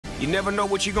You never know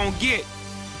what you're gonna get.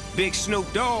 Big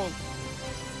Snoop Dogg.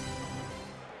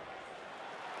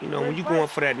 You know, when you're going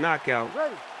for that knockout,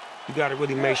 you gotta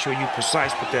really make sure you're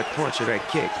precise with that punch or that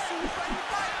kick.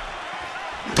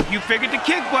 You figured the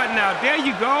kick button out. There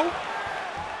you go.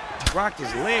 Rocked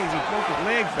his legs. He broke his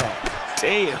leg back.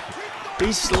 Damn.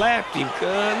 He slapped him,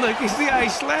 cuz. Look, you see how he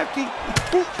slapped him?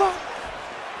 Boop, bop.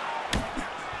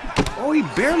 Oh, he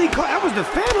barely caught. That was the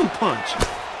phantom punch.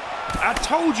 I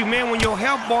told you, man, when your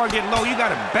health bar get low, you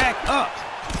gotta back up.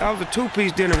 That was a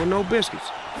two-piece dinner with no biscuits.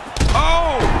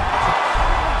 Oh!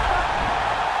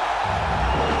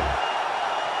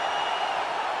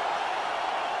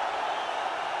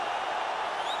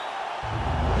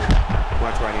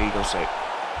 Watch right here, he gonna say.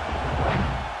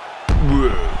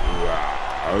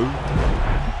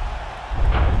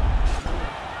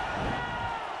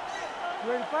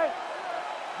 Ready to fight?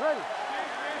 Ready.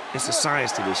 It's a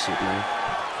science to this shit, man.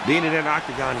 Being in that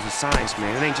octagon is a science,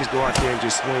 man. It ain't just go out there and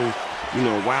just swing, you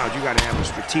know, wild. You gotta have a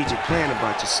strategic plan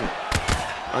about yourself.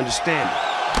 Understand it.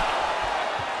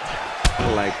 I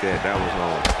like that. That was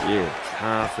hard. Yeah.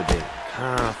 Confident.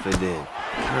 Confident.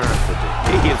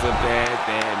 Confident. He is a bad,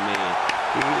 bad man.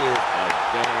 He is a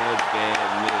bad, bad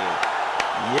man.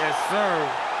 Yes, sir.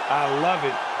 I love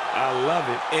it. I love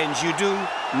it. And you do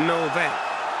know that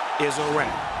is a wrap.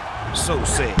 So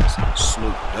says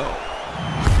Snoop Dogg.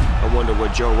 I wonder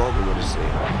what Joe Rogan would have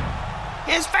said.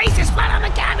 His face is flat on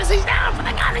the canvas. He's down for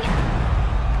the gun again.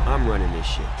 I'm running this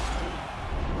shit.